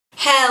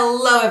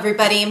Hello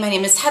everybody, my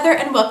name is Heather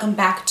and welcome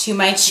back to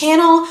my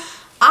channel.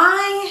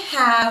 I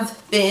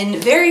have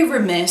been very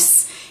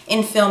remiss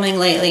in filming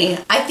lately.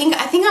 I think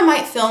I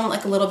might film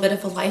like a little bit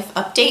of a life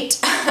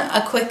update,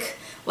 a quick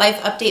life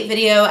update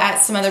video at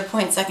some other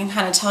points. I can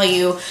kind of tell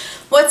you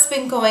what's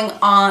been going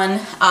on.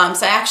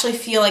 So I actually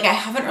feel like I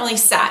haven't really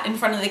sat in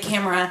front of the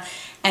camera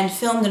and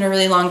filmed in a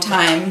really long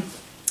time.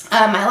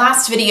 My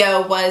last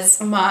video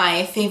was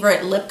my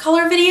favorite lip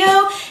color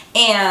video,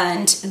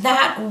 and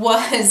that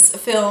was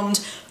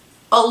filmed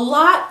a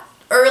lot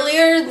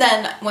earlier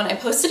than when I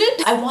posted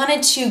it. I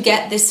wanted to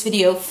get this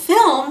video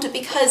filmed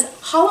because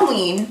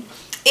Halloween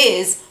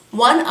is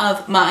one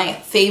of my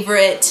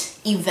favorite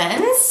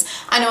events.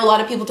 I know a lot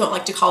of people don't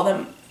like to call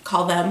it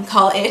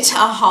a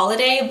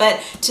holiday, but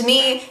to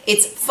me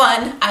it's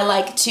fun. I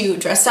like to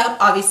dress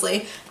up.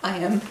 Obviously I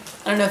don't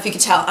know if you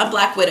can tell, I'm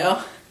Black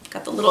Widow.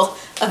 Got the little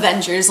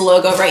Avengers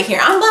logo right here.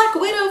 I'm Black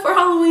Widow for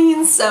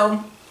Halloween,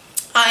 so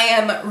I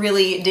am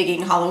really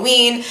digging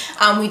Halloween.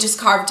 We just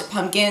carved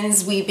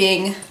pumpkins, we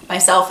being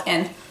myself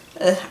and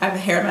I have a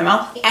hair in my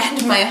mouth,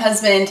 and my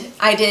husband.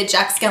 I did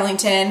Jack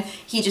Skellington.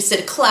 He just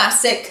did a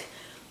classic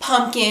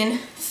pumpkin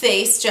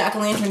face,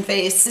 jack-o'-lantern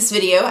face. This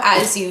video,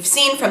 as you've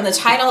seen from the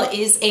title,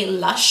 is a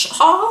Lush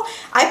haul.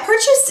 I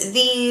purchased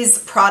these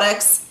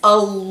products a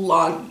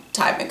long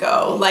time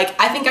ago. Like,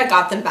 I think I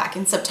got them back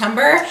in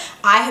September.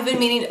 I've been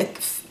meaning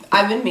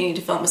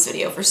to film this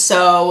video for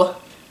so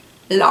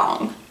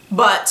long,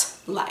 but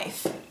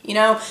life, you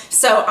know?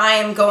 So I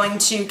am going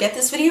to get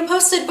this video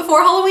posted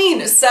before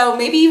Halloween. So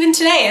maybe even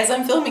today as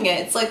I'm filming it.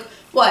 It's like,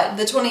 what,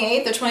 the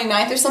 28th or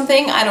 29th or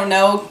something? I don't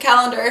know,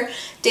 calendar,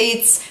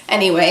 dates.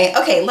 Anyway,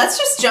 okay, let's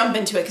just jump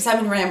into it because I've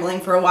been rambling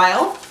for a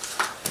while.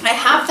 I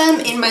have them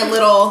in my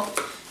little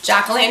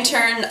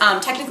jack-o'-lantern.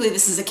 Technically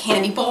this is a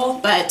candy bowl,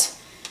 but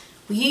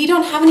we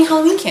don't have any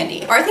Halloween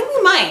candy. Or I think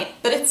we might,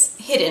 but it's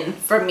hidden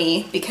from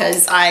me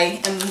because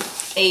I am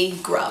a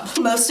grub.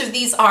 Most of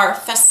these are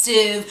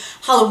festive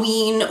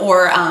Halloween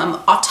or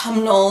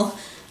autumnal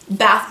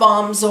bath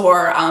bombs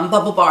or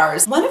bubble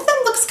bars. One of them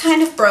looks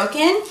kind of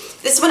broken.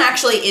 This one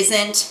actually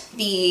isn't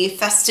the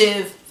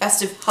festive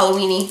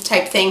Halloween-y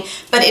type thing,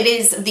 but it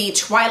is the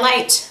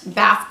Twilight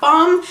bath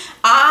bomb.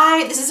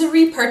 This is a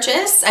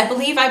repurchase. I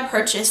believe I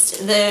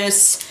purchased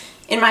this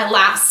in my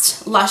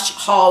last Lush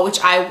haul,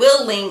 which I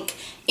will link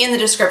in the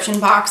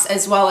description box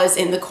as well as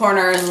in the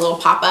corner in the little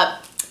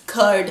pop-up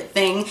card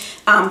thing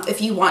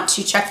if you want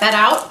to check that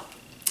out.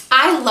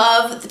 I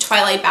love the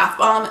Twilight bath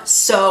bomb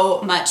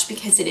so much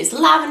because it is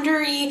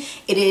lavendery,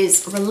 it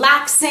is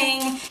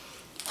relaxing.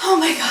 Oh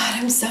my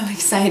god, I'm so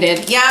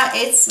excited. Yeah,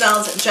 it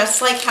smells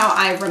just like how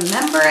I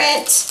remember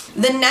it.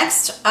 The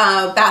next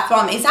bath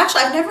bomb is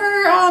actually, I've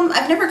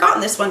never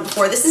gotten this one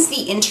before. This is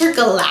the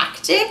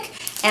Intergalactic,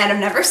 and I've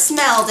never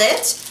smelled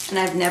it, and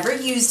I've never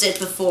used it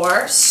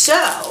before,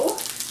 so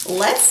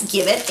let's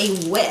give it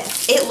a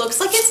whiff. It looks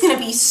like it's gonna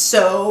be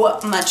so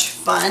much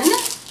fun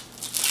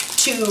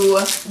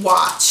to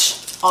watch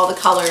all the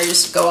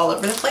colors go all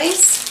over the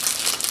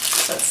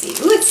place. Let's see.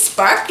 Ooh, it's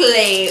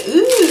sparkly.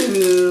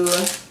 Ooh.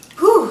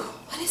 Ooh,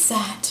 what is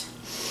that?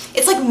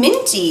 It's like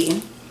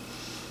minty.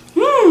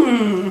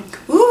 Ooh,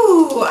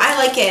 I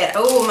like it.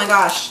 Oh my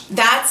gosh.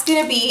 That's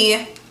gonna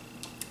be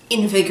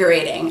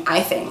invigorating, I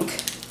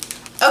think.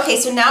 Okay,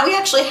 so now we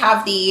actually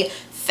have the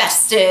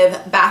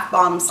festive bath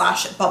bomb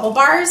slash bubble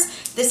bars.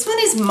 This one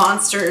is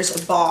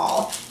Monsters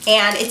Ball,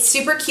 and it's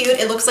super cute.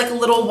 It looks like a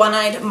little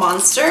one-eyed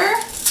monster.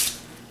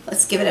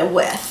 Let's give it a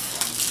whiff.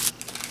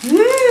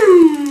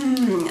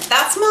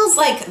 That smells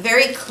like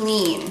very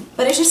clean,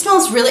 but it just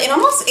smells really,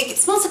 it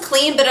smells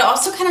clean, but it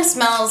also kind of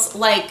smells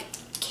like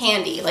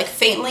candy, like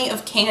faintly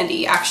of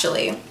candy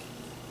actually.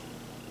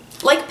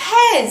 Like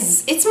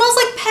Pez. It smells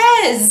like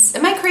Pez.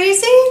 Am I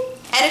crazy?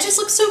 And it just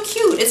looks so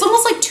cute. It's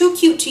almost like too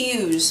cute to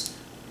use,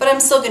 but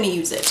I'm still gonna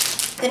use it.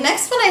 The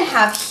next one I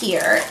have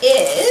here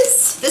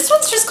is, this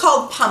one's just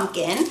called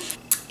Pumpkin.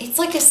 It's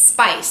like a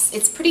spice.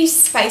 It's pretty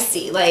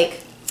spicy,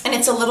 like, and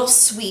it's a little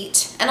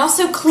sweet and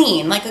also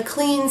clean, like a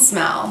clean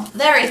smell.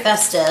 Very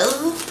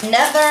festive.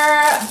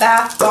 Another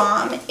bath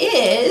bomb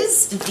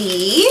is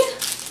the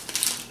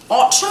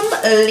Autumn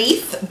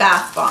Leaf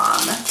Bath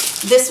Bomb.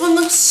 This one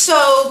looks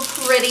so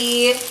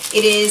pretty.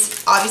 It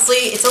is, obviously,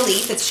 it's a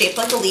leaf. It's shaped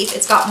like a leaf.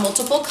 It's got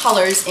multiple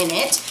colors in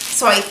it.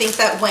 So I think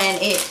that when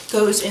it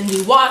goes in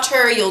the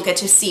water, you'll get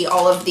to see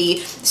all of the,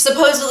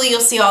 supposedly you'll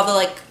see all the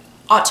like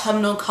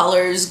autumnal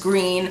colors,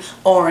 green,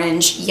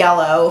 orange,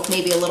 yellow,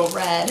 maybe a little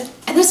red.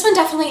 And this one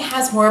definitely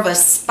has more of a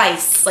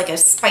spice, like a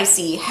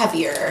spicy,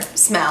 heavier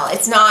smell.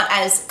 It's not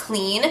as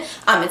clean.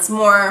 It's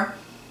more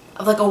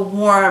of like a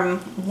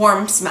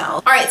warm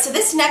smell. All right, so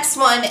this next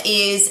one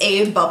is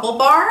a bubble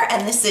bar,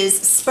 and this is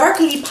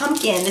Sparkly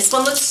Pumpkin. This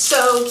one looks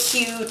so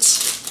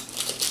cute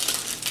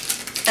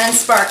and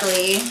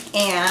sparkly,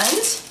 and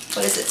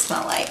what does it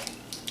smell like?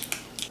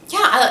 Yeah,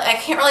 I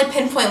can't really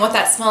pinpoint what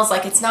that smells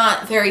like. It's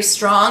not very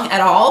strong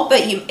at all, but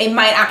it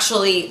might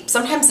actually,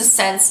 sometimes the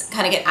scents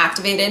kind of get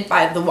activated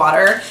by the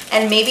water,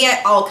 and maybe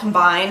I'll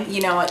combine,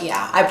 you know what,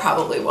 yeah, I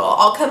probably will.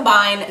 I'll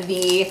combine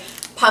the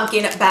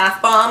pumpkin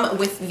bath bomb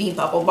with the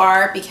bubble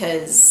bar,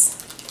 because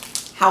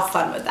how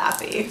fun would that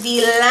be?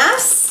 The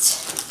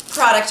last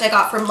product I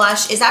got from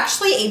Lush is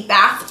actually a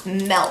bath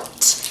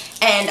melt.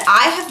 And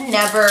I have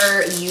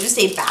never used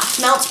a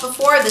bath melt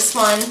before. This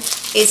one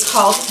is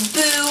called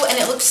Boo, and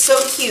it looks so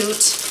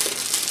cute.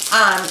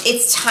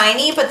 It's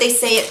tiny, but they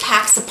say it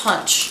packs a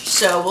punch,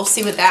 so we'll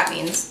see what that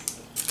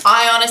means.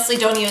 I honestly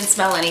don't even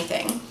smell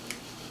anything.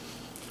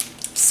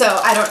 So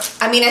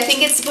I mean, I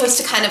think it's supposed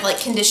to kind of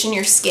like condition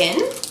your skin,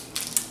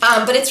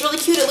 but it's really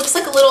cute. It looks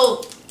like a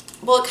little,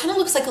 well, it kind of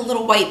looks like a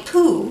little white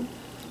poo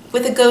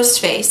with a ghost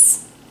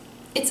face.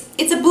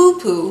 It's a boo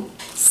poo.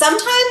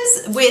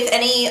 Sometimes with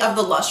any of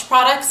the Lush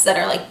products that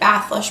are like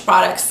bath Lush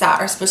products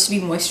that are supposed to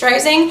be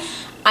moisturizing,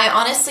 I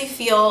honestly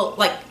feel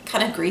like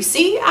kind of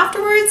greasy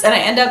afterwards, and I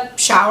end up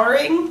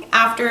showering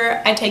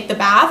after I take the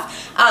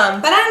bath.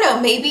 But I don't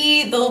know,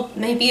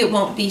 maybe it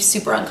won't be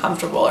super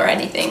uncomfortable or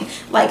anything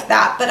like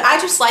that. But I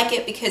just like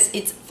it because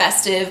it's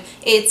festive,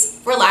 it's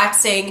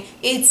relaxing,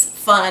 it's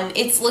fun,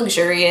 it's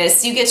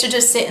luxurious. You get to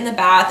just sit in the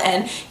bath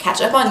and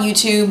catch up on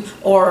YouTube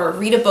or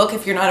read a book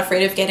if you're not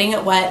afraid of getting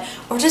it wet,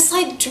 or just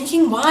like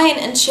drinking wine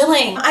and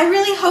chilling. I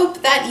really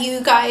hope that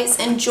you guys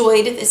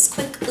enjoyed this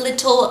quick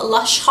little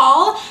Lush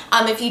haul.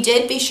 If you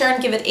did, be sure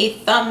and give it a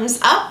thumbs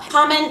up.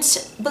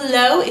 Comment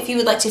below if you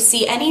would like to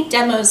see any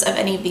demos of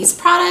any of these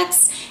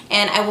products,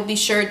 and I will be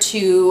sure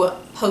to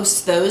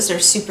post those. They're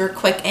super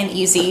quick and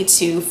easy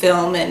to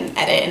film and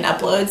edit and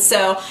upload,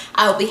 so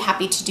I'll be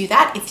happy to do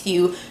that if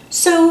you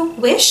so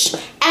wish.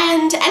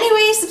 And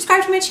anyway,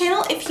 subscribe to my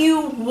channel if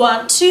you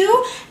want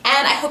to,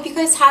 and I hope you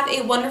guys have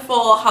a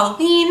wonderful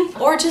Halloween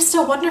or just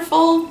a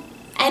wonderful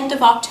end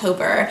of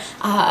October.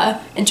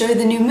 Enjoy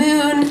the new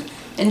moon,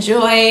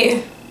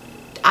 enjoy,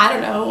 I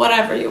don't know,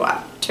 whatever you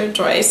want to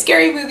enjoy.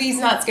 Scary movies,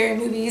 not scary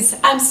movies.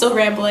 I'm still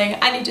rambling.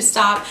 I need to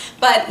stop.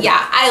 But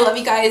yeah, I love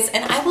you guys,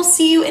 and I will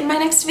see you in my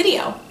next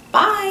video.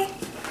 Bye.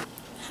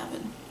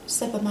 Having a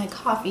sip of my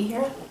coffee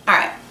here. All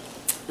right,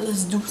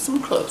 let's do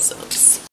some close-ups.